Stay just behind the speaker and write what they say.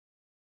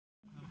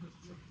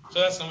So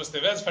that's Namaste.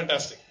 That's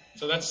fantastic.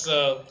 So that's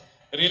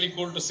really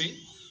cool to see.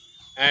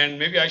 And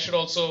maybe I should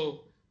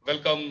also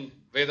welcome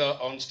Veda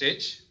on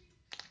stage.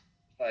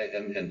 Hi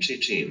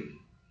MNT team.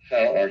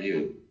 How are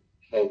you?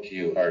 Hope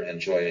you are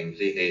enjoying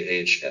the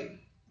AHM.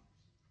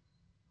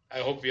 I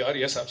hope we are.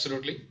 Yes,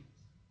 absolutely.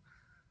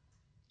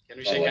 Can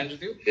we shake hands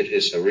with you? It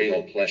is a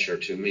real pleasure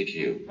to meet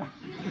you.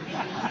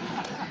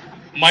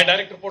 My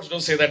direct reports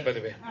don't say that, by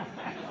the way.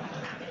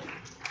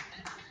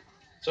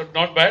 So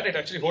not bad. It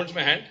actually holds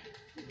my hand.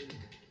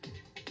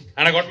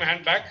 And I got my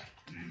hand back,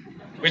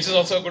 which is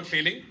also a good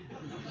feeling.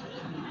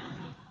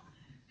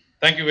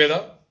 Thank you,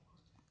 Veda.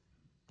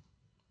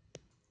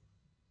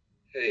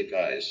 Hey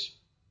guys,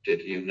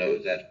 did you know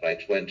that by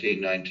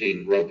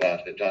 2019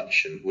 robot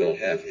adoption will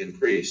have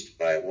increased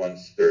by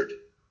 1/3,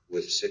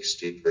 with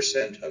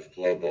 60% of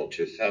global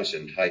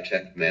 2000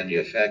 high-tech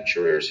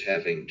manufacturers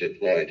having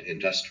deployed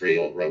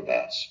industrial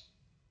robots?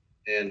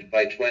 And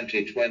by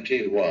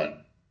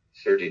 2021,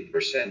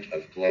 30%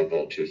 of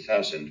global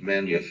 2000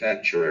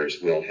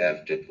 manufacturers will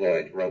have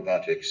deployed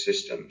robotic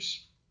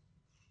systems.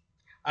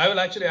 I will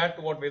actually add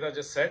to what Veda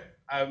just said.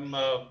 I'm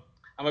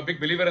a big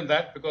believer in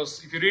that,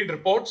 because if you read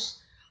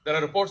reports, there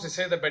are reports that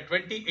say that by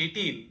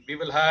 2018, we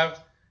will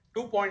have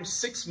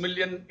 2.6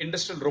 million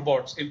industrial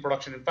robots in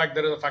production. In fact,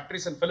 there are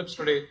factories in Philips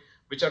today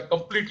which are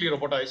completely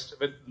robotized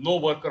with no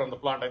worker on the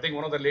plant. I think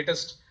one of the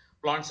latest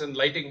plants in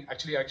lighting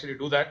actually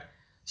do that.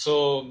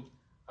 So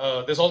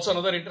there's also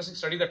another interesting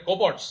study that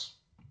cobots,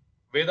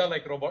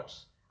 Veda-like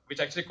robots, which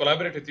actually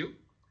collaborate with you,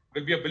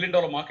 will be $1 billion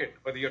market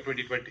by the year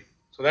 2020.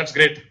 So that's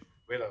great,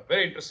 Veda.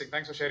 Very interesting.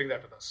 Thanks for sharing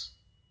that with us.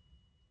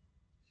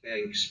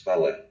 Thanks,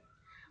 Bala.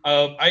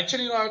 I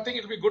think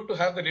it'll be good to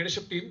have the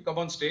leadership team come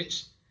on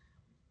stage.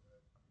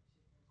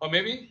 Or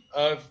maybe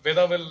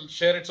Veda will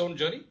share its own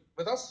journey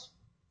with us.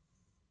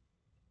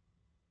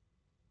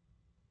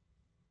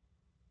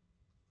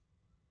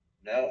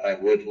 Now I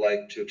would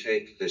like to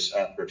take this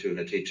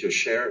opportunity to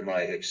share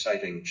my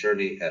exciting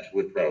journey at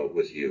Wipro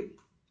with you.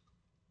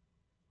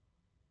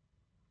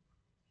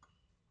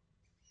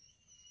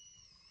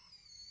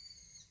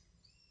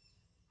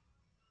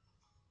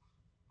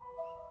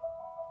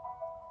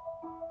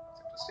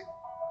 That's interesting.